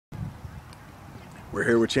We're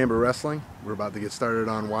here with Chamber Wrestling. We're about to get started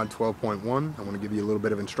on WOD 12.1. I want to give you a little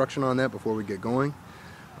bit of instruction on that before we get going.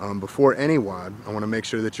 Before any WOD, I want to make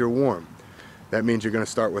sure that you're warm. That means you're going to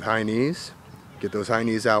start with high knees. Get those high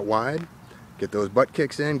knees out wide. Get those butt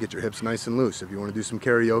kicks in. Get your hips nice and loose. If you want to do some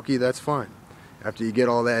karaoke, that's fine. After you get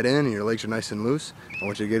all that in and your legs are nice and loose, I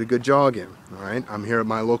want you to get a good jog in. All right? I'm here at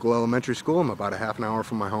my local elementary school. I'm about a half an hour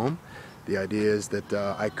from my home. The idea is that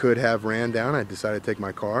I could have ran down. I decided to take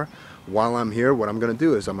my car. While I'm here, what I'm going to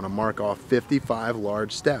do is I'm going to mark off 55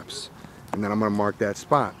 large steps, and then I'm going to mark that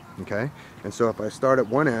spot, okay? And so if I start at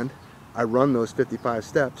one end, I run those 55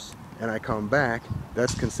 steps, and I come back,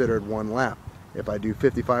 that's considered one lap. If I do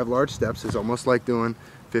 55 large steps, it's almost like doing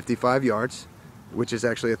 55 yards, which is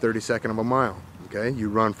actually a 32nd of a mile, okay? You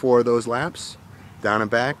run 4 of those laps, down and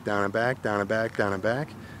back, down and back, down and back, down and back.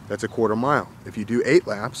 That's a quarter mile. If you do 8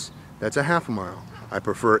 laps, that's a half a mile. I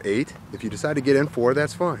prefer 8. If you decide to get in 4,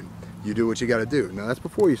 that's fine. You do what you got to do. Now that's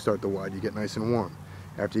before you start the WOD. You get nice and warm.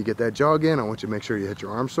 After you get that jog in, I want you to make sure you hit your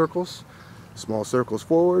arm circles. Small circles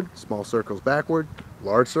forward, small circles backward,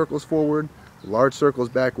 large circles forward, large circles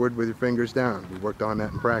backward with your fingers down. We worked on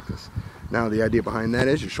that in practice. Now the idea behind that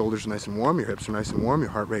is your shoulders are nice and warm, your hips are nice and warm, your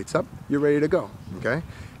heart rate's up, you're ready to go. Okay?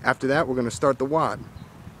 After that, we're going to start the WOD.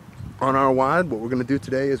 On our WOD, what we're going to do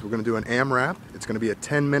today is we're going to do an AMRAP. It's going to be a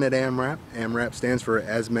 10-minute AMRAP. AMRAP stands for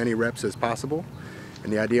as many reps as possible.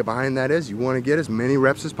 And the idea behind that is you want to get as many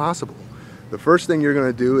reps as possible. The first thing you're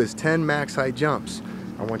going to do is 10 max height jumps.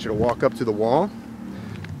 I want you to walk up to the wall,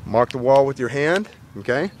 mark the wall with your hand,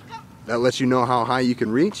 okay? That lets you know how high you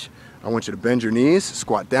can reach. I want you to bend your knees,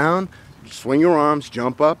 squat down, swing your arms,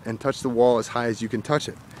 jump up, and touch the wall as high as you can touch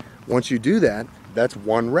it. Once you do that, that's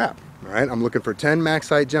 1 rep. All right, I'm looking for 10 max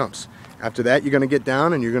height jumps. After that, you're going to get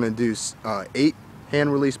down and you're going to do 8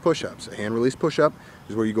 hand release push-ups. A hand release push-up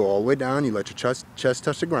is where you go all the way down, you let your chest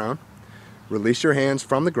touch the ground, release your hands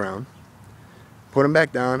from the ground, put them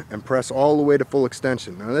back down, and press all the way to full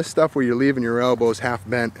extension. Now this stuff where you're leaving your elbows half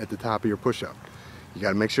bent at the top of your push-up. You got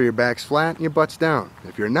to make sure your back's flat and your butt's down.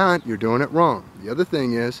 If you're not, you're doing it wrong. The other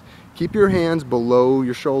thing is, keep your hands below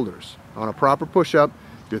your shoulders. On a proper push-up,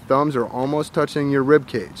 your thumbs are almost touching your rib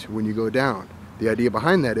cage when you go down. The idea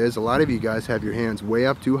behind that is a lot of you guys have your hands way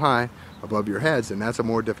up too high above your heads, and that's a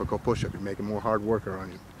more difficult push-up. You're making more hard work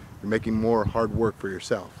on you. You're making more hard work for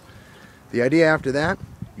yourself. The idea after that,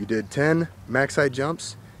 you did 10 max height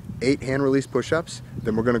jumps, 8 hand release push-ups,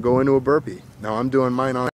 then we're going to go into a burpee. Now I'm doing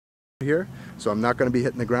mine on here, so I'm not going to be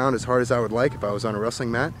hitting the ground as hard as I would like if I was on a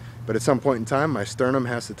wrestling mat, but at some point in time my sternum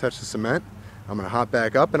has to touch the cement. I'm going to hop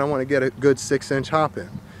back up and I want to get a good 6-inch hop in.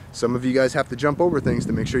 Some of you guys have to jump over things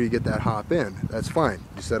to make sure you get that hop in. That's fine.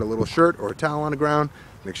 You set a little shirt or a towel on the ground,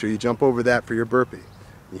 make sure you jump over that for your burpee.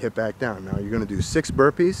 You hit back down. Now you're going to do 6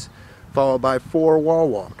 burpees followed by 4 wall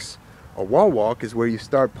walks. A wall walk is where you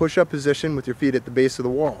start push-up position with your feet at the base of the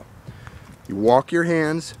wall. You walk your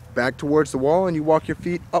hands back towards the wall and you walk your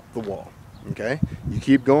feet up the wall. Okay? You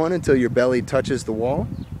keep going until your belly touches the wall,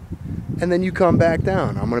 and then you come back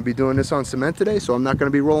down. I'm going to be doing this on cement today, so I'm not going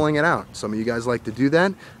to be rolling it out. Some of you guys like to do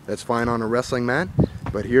that. That's fine on a wrestling mat.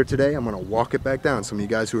 But here today, I'm going to walk it back down. Some of you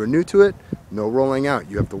guys who are new to it, no rolling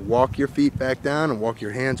out. You have to walk your feet back down and walk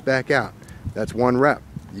your hands back out. That's 1 rep.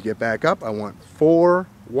 You get back up. I want 4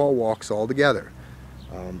 wall walks all together.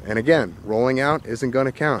 And again, rolling out isn't going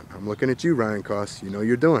to count. I'm looking at you, Ryan Koss. You know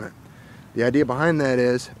you're doing it. The idea behind that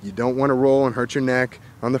is you don't want to roll and hurt your neck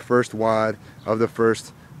on the first WOD of the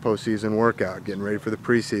first postseason workout, getting ready for the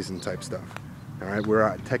preseason type stuff. All right,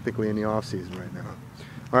 we're technically in the off season right now.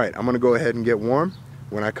 All right, I'm going to go ahead and get warm.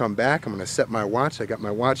 When I come back, I'm going to set my watch. I got my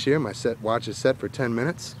watch here. My watch is set for 10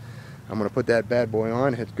 minutes. I'm going to put that bad boy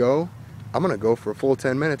on, hit go. I'm going to go for a full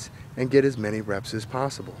 10 minutes and get as many reps as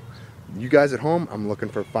possible. You guys at home, I'm looking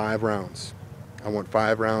for 5 rounds. I want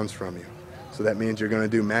 5 rounds from you. So that means you're going to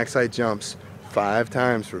do max height jumps 5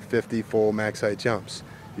 times for 50 full max height jumps.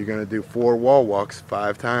 You're going to do 4 wall walks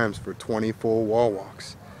 5 times for 20 full wall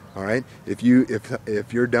walks. All right? If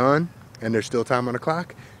you're done and there's still time on the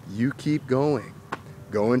clock, you keep going.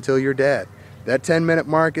 Go until you're dead. That 10-minute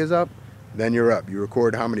mark is up, then you're up. You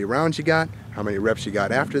record how many rounds you got, how many reps you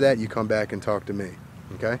got after that. You come back and talk to me.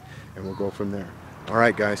 Okay? And we'll go from there. All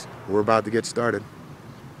right, guys. We're about to get started.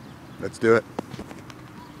 Let's do it.